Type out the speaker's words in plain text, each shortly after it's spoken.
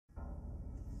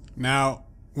Now,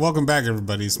 welcome back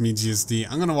everybody, it's me GSD.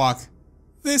 I'm gonna walk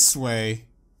this way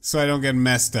so I don't get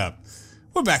messed up.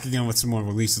 We're back again with some more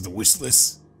release of the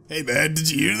Wishless. Hey man,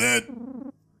 did you hear that?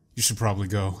 You should probably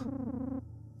go.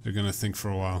 They're gonna think for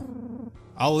a while.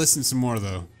 I'll listen some more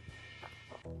though.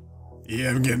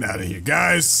 Yeah, I'm getting out of here.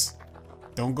 Guys!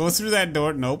 Don't go through that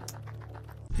door. Nope.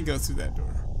 You go through that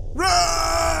door.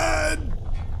 Run!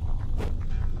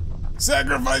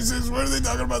 Sacrifices! What are they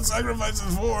talking about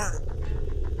sacrifices for?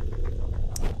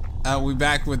 We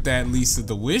back with that lease of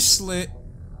the Wishless.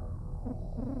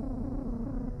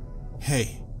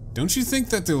 Hey, don't you think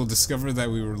that they will discover that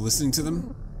we were listening to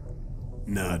them?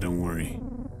 Nah, don't worry.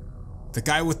 The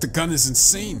guy with the gun is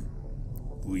insane.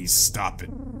 Please stop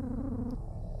it.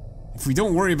 If we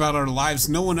don't worry about our lives,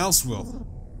 no one else will.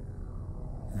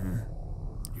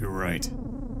 You're right.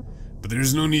 But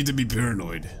there's no need to be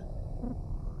paranoid.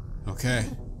 Okay.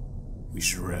 We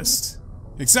should rest.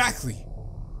 Exactly!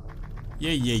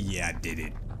 Yeah, I did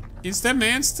it. Is that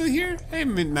man still here? Hey,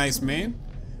 nice man.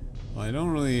 Well, I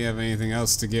don't really have anything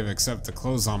else to give except the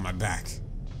clothes on my back.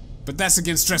 But that's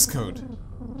against dress code.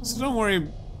 So don't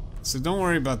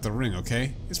worry about the ring,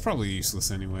 okay? It's probably useless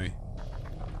anyway.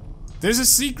 There's a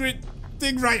secret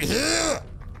thing right here!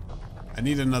 I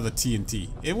need another TNT.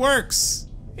 It works!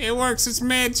 It works, it's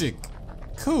magic!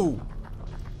 Cool.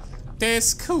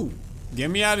 That's cool. Get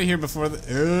me out of here before the...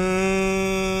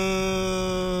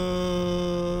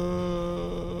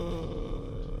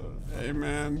 Hey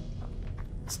man.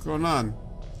 What's going on?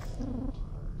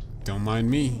 Don't mind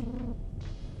me.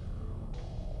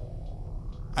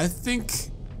 I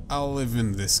think I'll live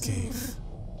in this cave.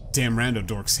 Damn rando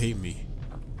dorks hate me.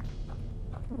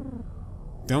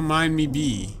 Don't mind me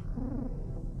be.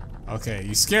 Okay,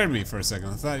 you scared me for a second.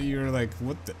 I thought you were like,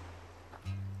 what the...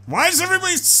 Why is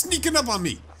everybody sneaking up on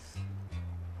me?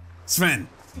 Sven.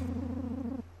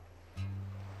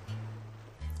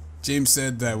 James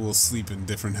said that we'll sleep in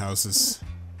different houses.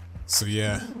 So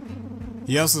yeah.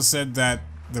 He also said that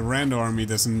the rando army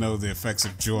doesn't know the effects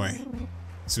of joy.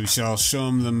 So we shall show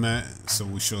him the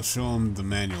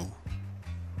manual.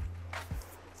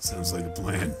 Sounds like a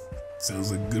plan.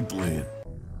 Sounds like a good plan.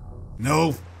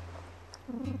 No!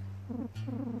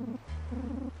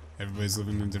 Everybody's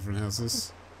living in different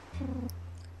houses.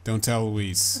 Don't tell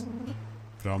Louise.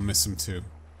 But I'll miss him too.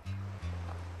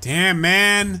 Damn,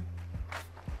 man!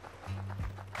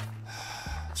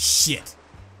 Shit.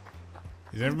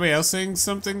 Is everybody else saying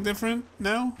something different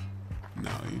now?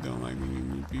 No, you don't like meeting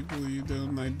new people, you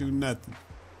don't like do nothing.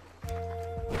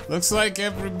 Looks like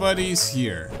everybody's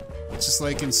here. Just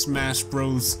like in Smash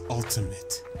Bros.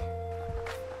 Ultimate.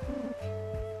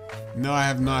 No, I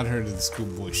have not heard of the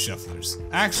Schoolboy Shufflers.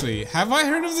 Actually, have I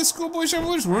heard of the Schoolboy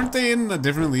Shufflers? Weren't they in a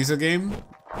different Lisa game?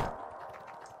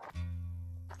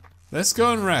 Let's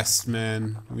go and rest,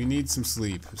 man. We need some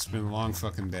sleep. It's been a long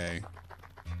fucking day.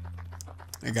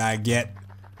 I gotta get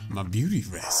my beauty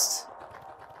rest.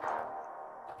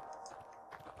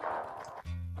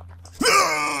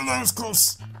 Oh, that was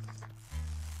close.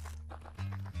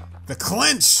 The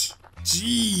clench.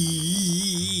 Jeez.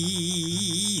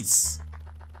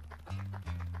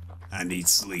 I need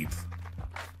sleep.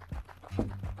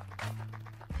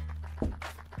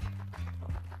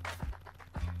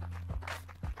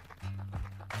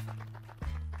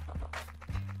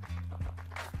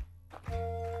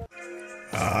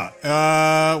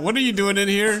 What are you doing in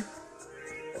here?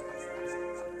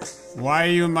 Why are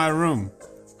you in my room?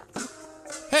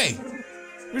 Hey,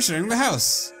 we're sharing the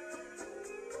house.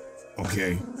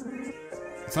 Okay.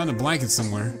 I found a blanket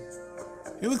somewhere.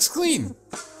 It looks clean.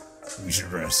 We should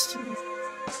rest.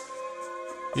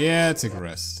 Yeah, take a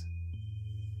rest.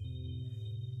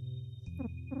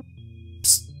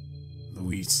 Psst.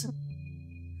 Louise.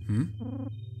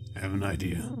 I have an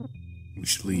idea. We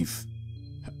should leave.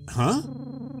 Huh?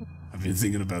 I've been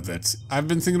thinking about that. I've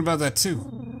been thinking about that too.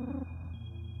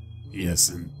 Yes,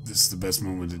 and this is the best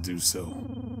moment to do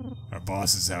so. Our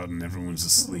boss is out and everyone's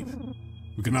asleep.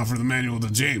 We can offer the manual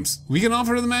to James. We can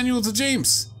offer the manual to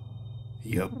James.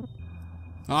 Yep.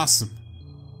 Awesome.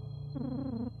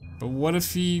 But what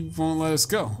if he won't let us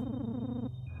go?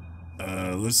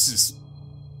 Let's just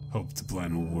hope the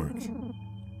plan will work.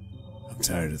 I'm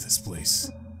tired of this place.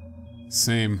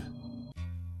 Same.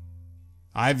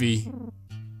 Ivy.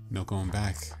 No going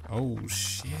back. Oh,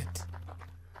 shit.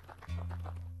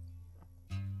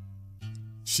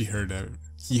 He heard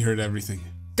everything.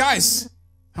 Guys!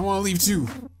 I want to leave too.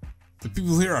 The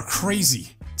people here are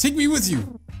crazy. Take me with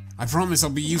you. I promise I'll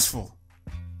be useful.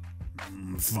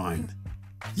 Fine.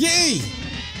 Yay!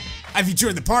 Ivy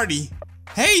joined the party.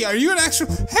 Hey, are you an actual...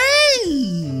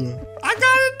 Hey! I got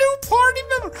a new party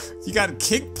member. You got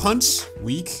kick, punch,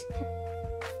 weak.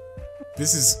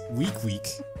 This is weak.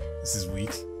 This is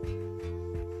weak.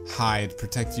 Hide,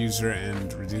 protect user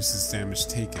and reduces damage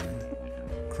taken.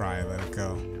 Cry, let it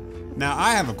go. Now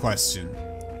I have a question.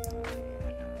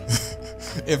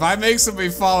 If I make somebody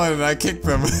fall in and I kick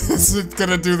them, is it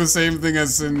gonna do the same thing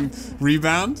as in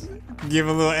Rebound? Give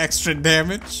a little extra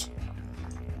damage?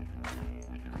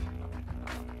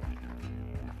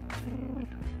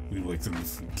 We waked them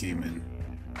before we came in.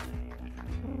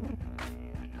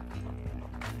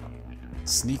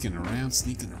 Sneaking around.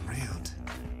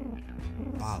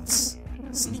 Bottles.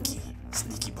 Sneaky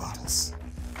bottles.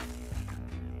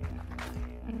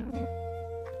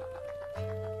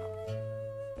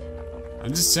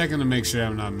 I'm just checking to make sure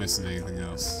I'm not missing anything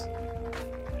else.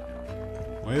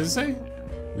 What does it say?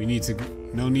 We need to...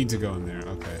 No need to go in there.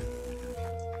 Okay.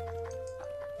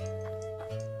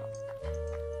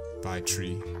 Buy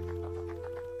tree.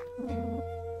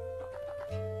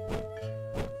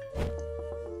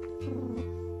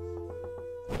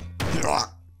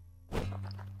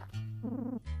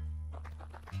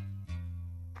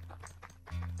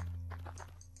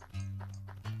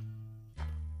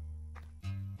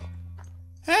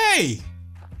 Hey!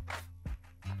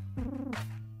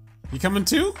 You coming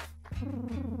too?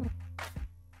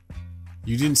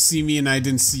 You didn't see me and I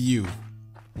didn't see you.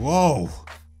 Whoa!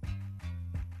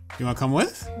 You wanna come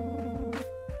with?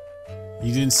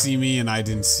 You didn't see me and I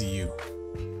didn't see you.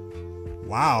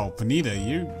 Wow, Panita,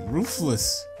 you're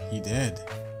ruthless. He dead.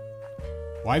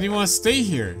 Why do you want to stay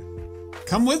here?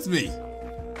 Come with me.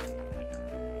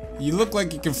 You look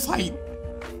like you can fight.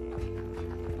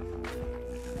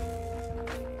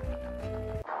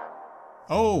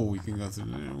 Oh, we can go through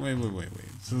there. Wait.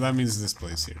 So that means this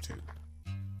place here too.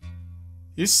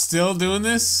 You're still doing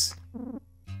this?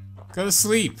 Go to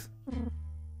sleep.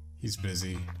 He's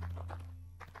busy.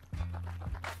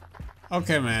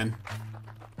 Okay, man.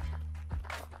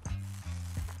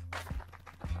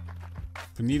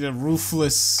 Panita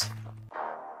ruthless.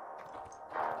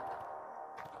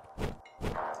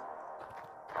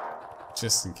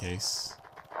 Just in case.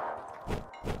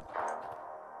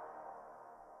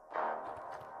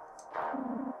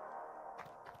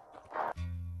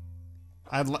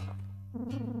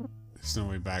 There's no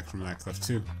way back from that cliff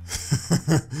too.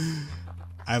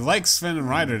 I'd like Sven and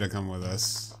Ryder to come with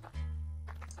us.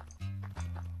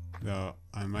 Though,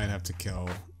 I might have to kill...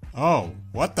 Oh,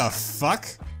 what the fuck?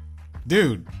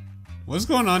 Dude, what's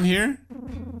going on here?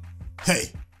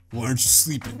 Hey, why aren't you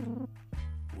sleeping?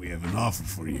 We have an offer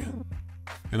for you.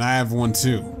 And I have one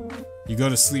too. You go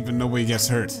to sleep and nobody gets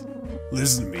hurt.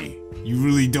 Listen to me, you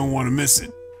really don't want to miss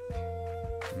it.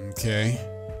 Okay.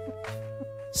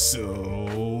 So...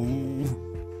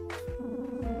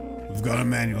 We've got a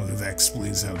manual that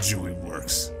explains how joy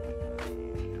works.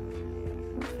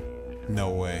 No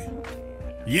way.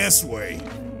 Yes way!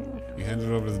 You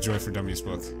handed over the Joy for Dummies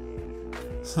book.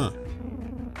 Huh.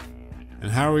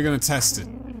 And how are we gonna test it?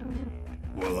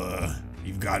 Well,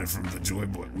 you've got it from the Joy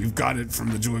Boy. We've got it from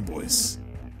the Joy Boys.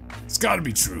 It's gotta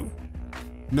be true.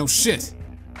 No shit.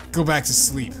 Go back to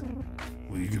sleep.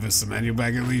 Will you give us the manual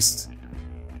back at least?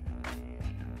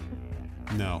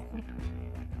 No.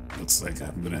 Looks like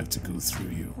I'm gonna have to go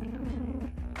through you.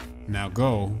 Now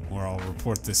go, or I'll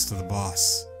report this to the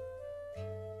boss.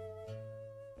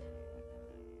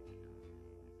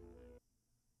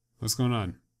 What's going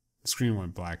on? The screen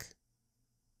went black.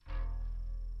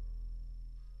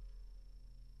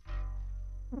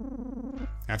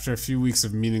 After a few weeks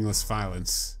of meaningless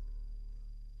violence.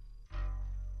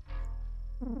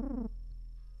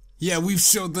 Yeah, we've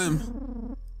showed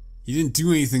them. You didn't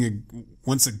do anything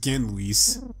once again,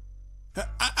 Luis.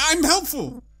 I'm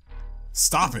helpful!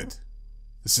 Stop it.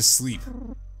 Let's just sleep.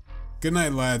 Good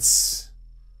night, lads.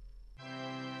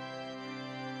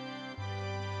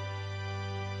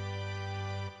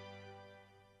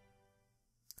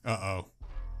 Uh-oh.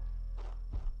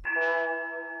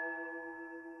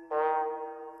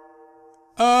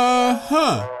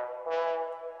 Huh.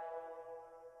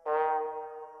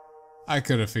 I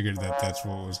could have figured that that's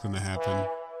what was gonna happen.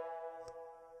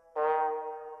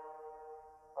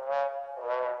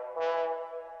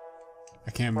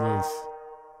 I can't move.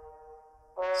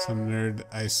 Some nerd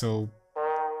ISO.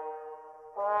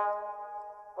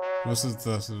 Most of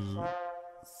the stuff.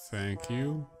 Thank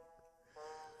you.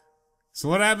 So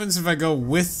what happens if I go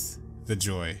with the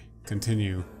Joy?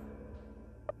 Continue.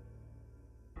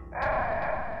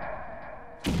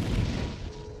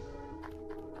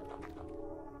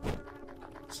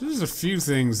 So there's a few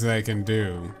things that I can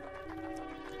do.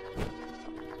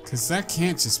 'Cause that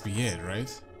can't just be it, right?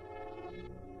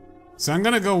 So I'm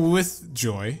gonna go with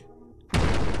Joy.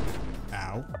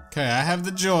 Okay, I have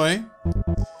the joy.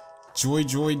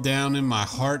 Joy down in my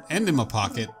heart and in my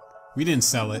pocket. We didn't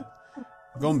sell it.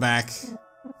 Going back.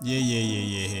 Yeah,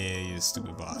 you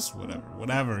stupid boss.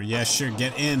 Whatever. Yeah, sure,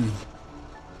 get in.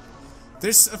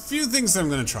 There's a few things that I'm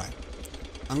gonna try.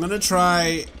 I'm gonna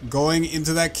try going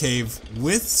into that cave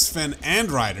with Sven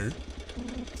and Ryder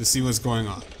to see what's going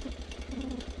on.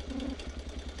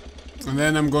 And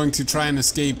then I'm going to try and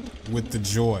escape with the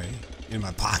joy in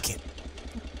my pocket.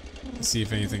 See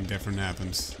if anything different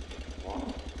happens.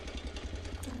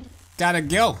 Gotta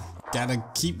go. Gotta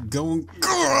keep going.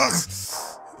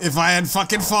 If I had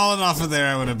fucking fallen off of there,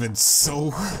 I would have been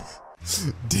so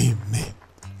damn mad.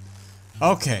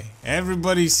 Okay,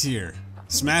 everybody's here.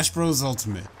 Smash Bros.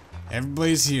 Ultimate.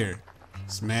 Everybody's here.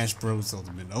 Smash Bros.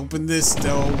 Ultimate. Open this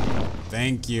door.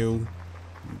 Thank you.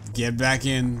 Get back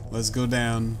in. Let's go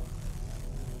down.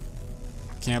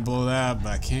 Can't blow that, but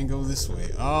I can't go this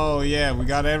way. Oh yeah, we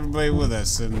got everybody with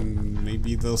us, and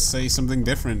maybe they'll say something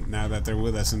different now that they're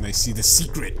with us and they see the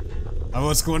secret of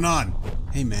what's going on.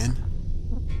 Hey man.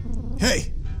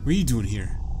 Hey! What are you doing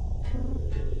here?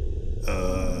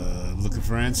 Looking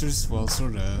for answers? Well,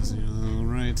 sorta, you know,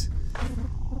 right.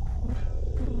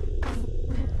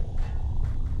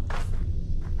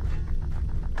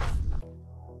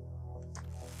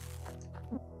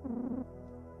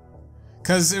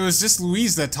 Cause it was just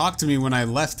Louise that talked to me when I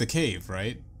left the cave,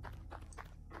 right?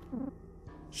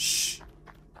 Shh.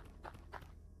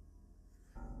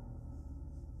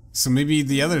 So maybe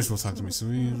the others will talk to me. So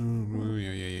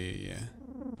yeah.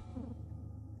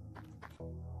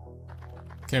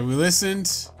 Okay, we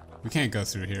listened. We can't go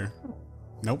through here.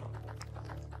 Nope.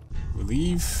 We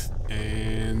leave.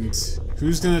 And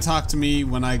who's gonna talk to me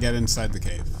when I get inside the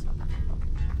cave?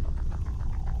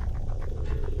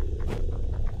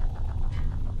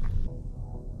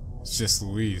 It's just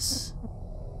Louise.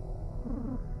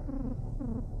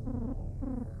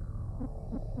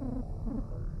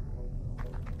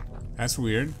 That's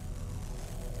weird.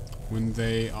 When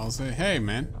they all say, hey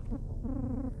man.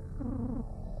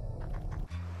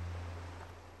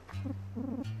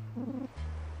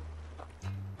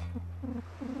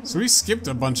 So we skipped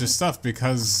a bunch of stuff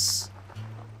because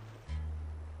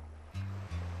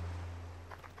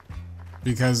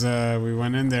we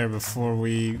went in there before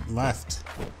we left.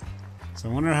 So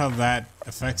I wonder how that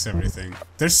affects everything.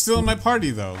 They're still in my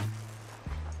party though.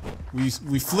 We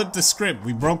flipped the script.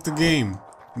 We broke the game.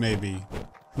 Maybe.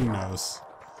 Who knows?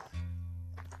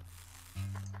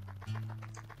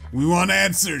 We want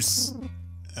answers!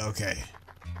 Okay.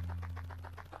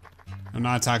 I'm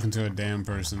not talking to a damn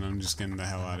person. I'm just getting the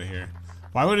hell out of here.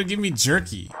 Why would it give me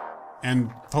jerky?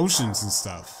 And potions and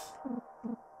stuff?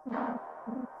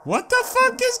 What the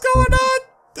fuck is going on?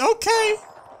 Okay.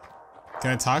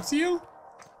 Can I talk to you?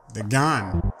 They're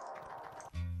gone.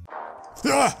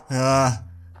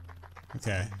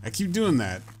 Okay. I keep doing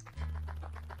that.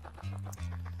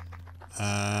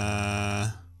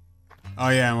 Oh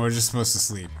yeah, and we're just supposed to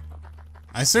sleep.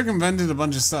 I circumvented a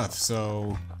bunch of stuff,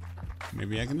 so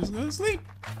maybe I can just go to sleep.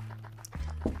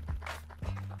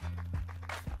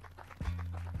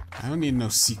 I don't need no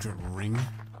secret ring.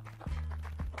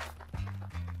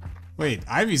 Wait,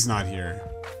 Ivy's not here.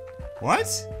 What?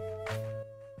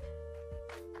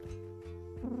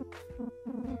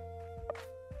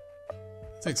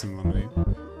 Take some lemonade.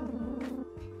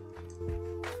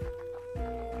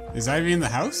 Is Ivy in the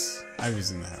house?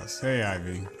 Ivy's in the house. Hey,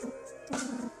 Ivy.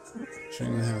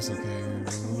 Showing the house, okay.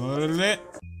 Loaded it.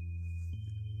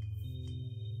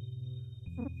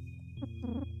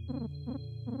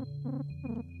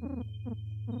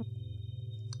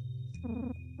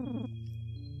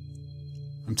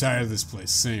 I'm tired of this place.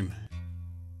 Same.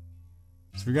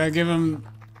 So we gotta give him...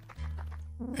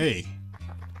 Hey.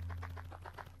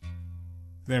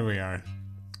 There we are.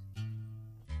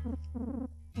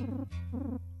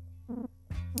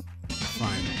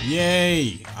 Fine.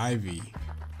 Yay! Ivy.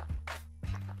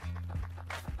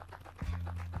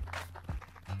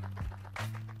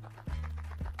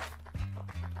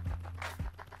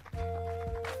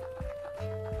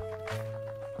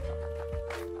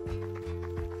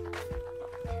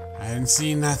 I didn't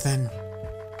see nothing.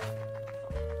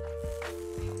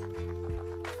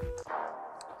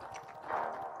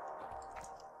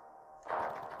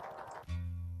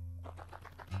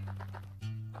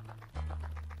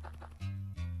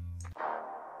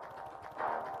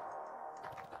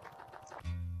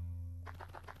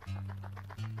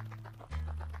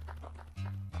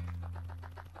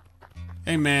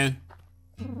 Hey man,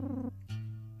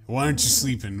 why aren't you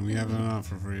sleeping? We have an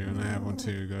offer for you, and I have one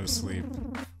too. Go to sleep.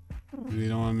 We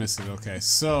don't want to miss it. Okay,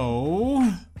 so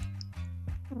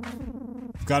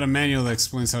we've got a manual that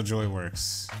explains how joy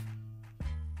works.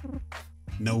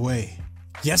 No way.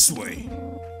 Yes way.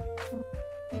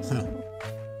 Huh.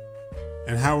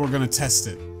 And how we're gonna test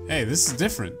it. Hey, this is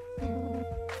different.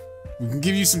 We can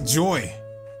give you some joy.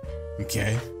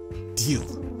 Okay.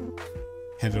 Deal.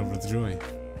 Head over the joy.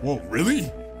 Whoa,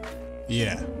 really?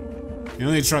 Yeah. The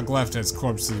only truck left has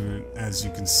corpses in it, as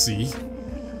you can see.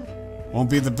 Won't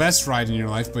be the best ride in your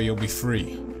life, but you'll be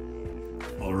free.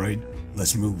 Alright,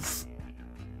 let's move.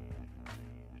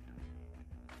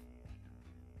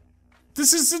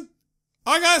 This is a...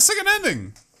 Oh, I got a second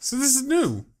ending! So this is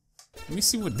new. Let me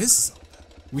see what this is all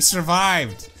about. We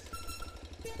survived!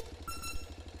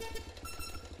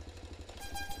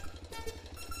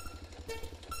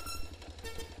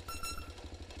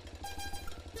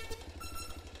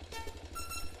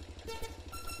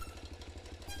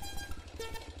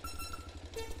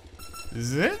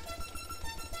 Is it?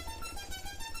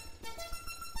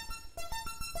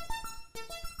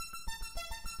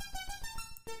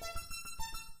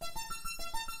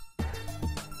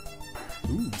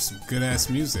 Ooh, some good ass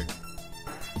music.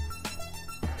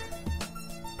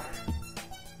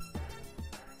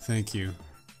 Thank you.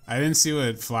 I didn't see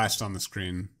what flashed on the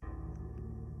screen.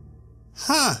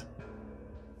 Huh.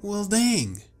 Well,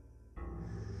 dang.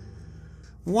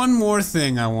 One more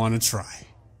thing I want to try.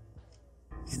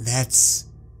 And that's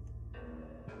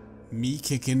me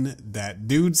kicking that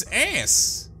dude's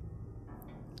ass.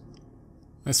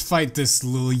 Let's fight this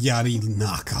little yachty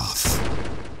knockoff.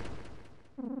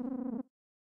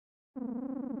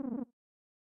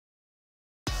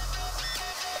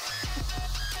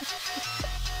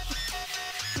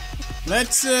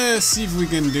 Let's see if we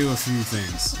can do a few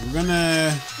things. We're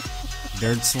gonna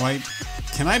dirt swipe.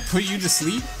 Can I put you to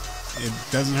sleep? It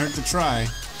doesn't hurt to try.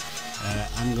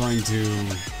 I'm going to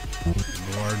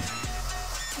board.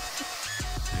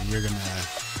 And you're gonna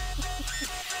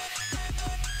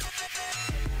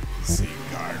see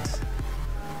guard.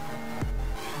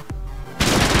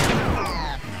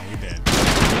 No, we dead.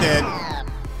 We dead.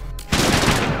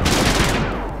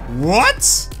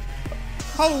 What?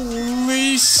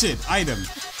 Holy shit! Item.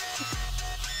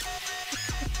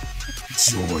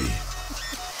 Joy.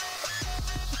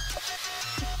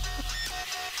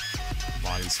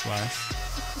 Body splash.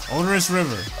 Odorous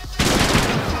river.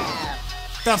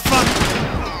 The fuck?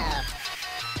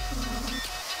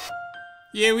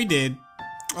 Yeah, we did.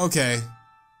 Okay.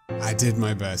 I did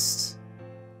my best.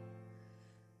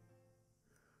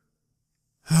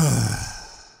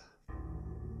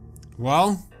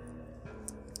 Well,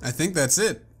 I think that's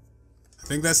it. I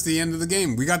think that's the end of the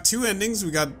game. We got two endings.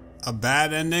 We got a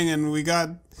bad ending and we got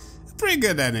a pretty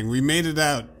good ending. We made it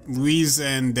out. Louise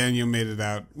and Daniel made it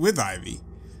out with Ivy.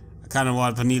 I kind of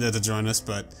want Panita to join us,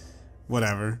 but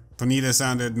whatever. Panita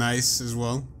sounded nice as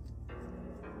well.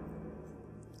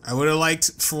 I would have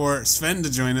liked for Sven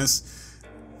to join us.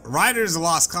 Ryder's a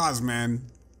lost cause, man.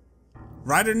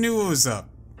 Ryder knew what was up.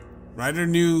 Ryder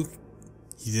knew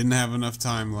he didn't have enough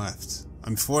time left.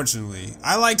 Unfortunately.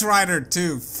 I liked Ryder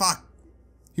too. Fuck.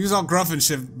 He was all gruff and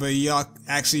shit, but he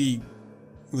actually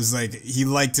was like, he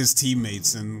liked his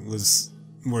teammates and was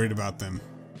worried about them.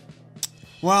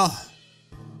 Well,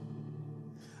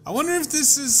 I wonder if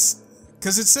this is,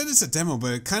 because it said it's a demo,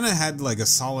 but it kind of had like a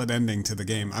solid ending to the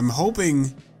game. I'm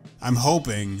hoping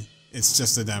it's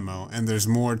just a demo and there's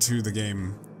more to the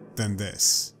game than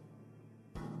this.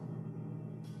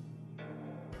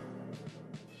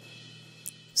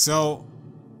 So,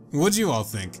 what'd you all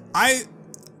think?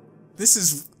 This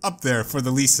is up there for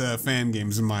the Lisa fan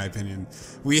games in my opinion.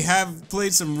 We have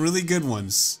played some really good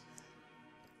ones.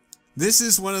 This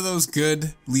is one of those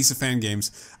good Lisa fan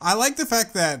games. I like the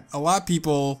fact that a lot of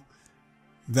people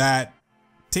that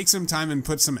take some time and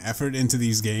put some effort into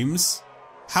these games.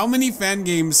 How many fan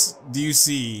games do you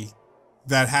see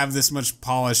that have this much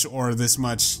polish or this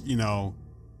much, you know,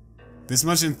 this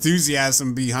much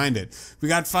enthusiasm behind it? We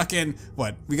got fucking,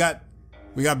 what? We got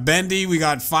Bendy, we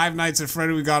got Five Nights at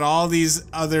Freddy, we got all these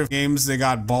other games. They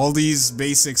got Baldi's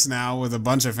Basics now with a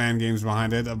bunch of fan games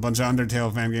behind it, a bunch of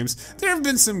Undertale fan games. There have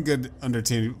been some good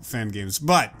Undertale fan games,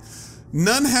 but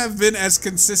none have been as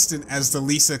consistent as the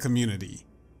Lisa community.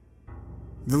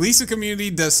 The Lisa community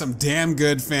does some damn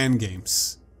good fan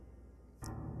games.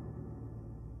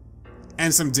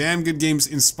 And some damn good games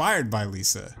inspired by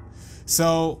Lisa.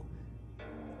 So,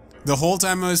 the whole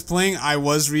time I was playing, I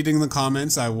was reading the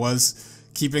comments, I was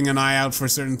keeping an eye out for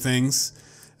certain things.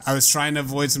 I was trying to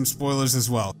avoid some spoilers as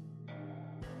well.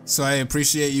 So I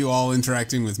appreciate you all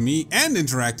interacting with me and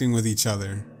interacting with each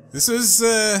other. This is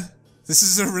a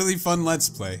really fun Let's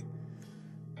Play.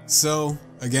 So,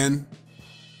 again,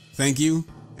 thank you,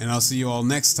 and I'll see you all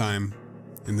next time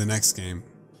in the next game.